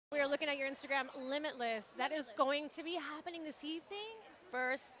were looking at your Instagram, Limitless. That is going to be happening this evening?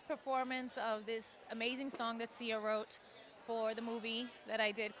 First performance of this amazing song that Sia wrote for the movie that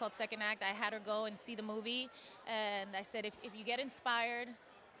I did called Second Act. I had her go and see the movie, and I said, if you get inspired,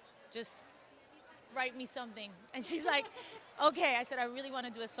 just write me something. And she's like, okay. I said, I really want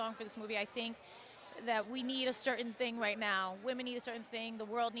to do a song for this movie. I think that we need a certain thing right now. Women need a certain thing. The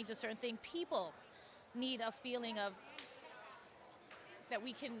world needs a certain thing. People need a feeling of that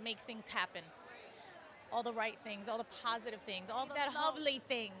we can make things happen. All the right things, all the positive things, all the lovely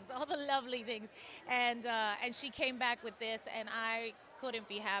things, all the lovely things. And she came back with this, and I couldn't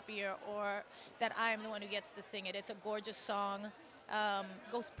be happier, or that I'm the one who gets to sing it. It's a gorgeous song.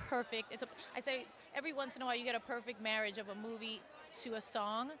 Goes perfect. I say every once in a while you get a perfect marriage of a movie to a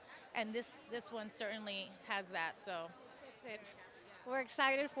song, and this one certainly has that. So that's it. We're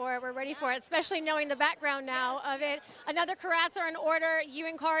excited for it. We're ready for it, especially knowing the background now of it. Another congrats are in order. You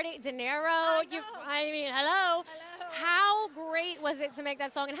and Cardi, De Niro. I mean, hello. How great was it to make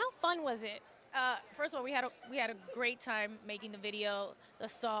that song, and how fun was it? First of all, we had a great time making the video, the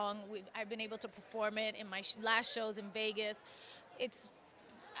song. I've been able to perform it in my last shows in Vegas.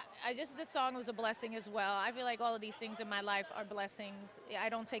 This song was a blessing as well. I feel like all of these things in my life are blessings. I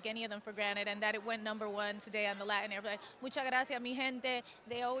don't take any of them for granted, and that it went #1 today on the Latin Airplay. Muchas gracias, mi gente.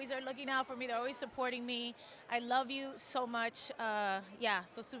 They always are looking out for me. They're always supporting me. I love you so much. Yeah,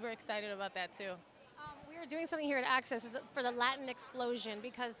 so super excited about that too. We're doing something here at Access for the Latin explosion,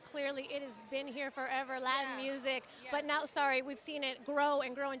 because clearly it has been here forever, Latin music. Yes. But now, we've seen it grow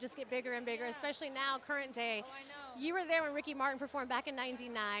and grow and just get bigger and bigger, especially now, current day. Oh, I know. You were there when Ricky Martin performed back in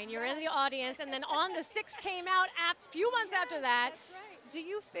 '99. You were in the audience, and then On the Six came out a few months after that. That's right. Do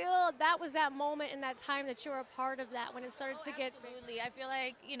you feel that was that moment in that time that you were a part of that, when it started to get big? Absolutely. I feel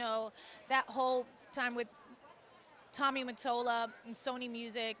like, that whole time with Tommy Mottola and Sony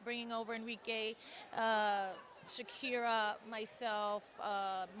Music, bringing over Enrique, Shakira, myself,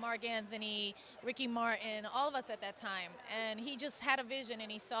 Mark Anthony, Ricky Martin, all of us at that time. And he just had a vision, and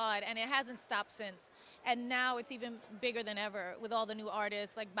he saw it, and it hasn't stopped since. And now it's even bigger than ever with all the new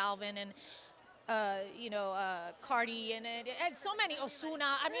artists like Balvin and Cardi and so many,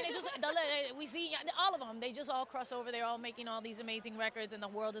 Osuna. I mean, we see all of them. They just all cross over. They're all making all these amazing records, and the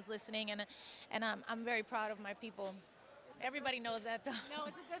world is listening. And I'm very proud of my people. Everybody knows that, though. No,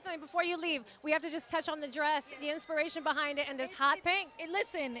 it's a good feeling. Before you leave, we have to just touch on the dress, the inspiration behind it, and this hot pink.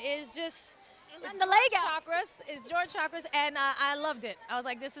 Listen, it's just it's the leg out. Chakras. It's George Chakras, and I loved it. I was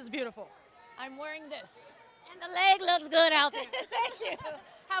like, this is beautiful. I'm wearing this. And the leg looks good out there. Thank you.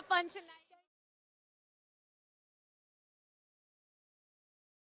 Have fun tonight.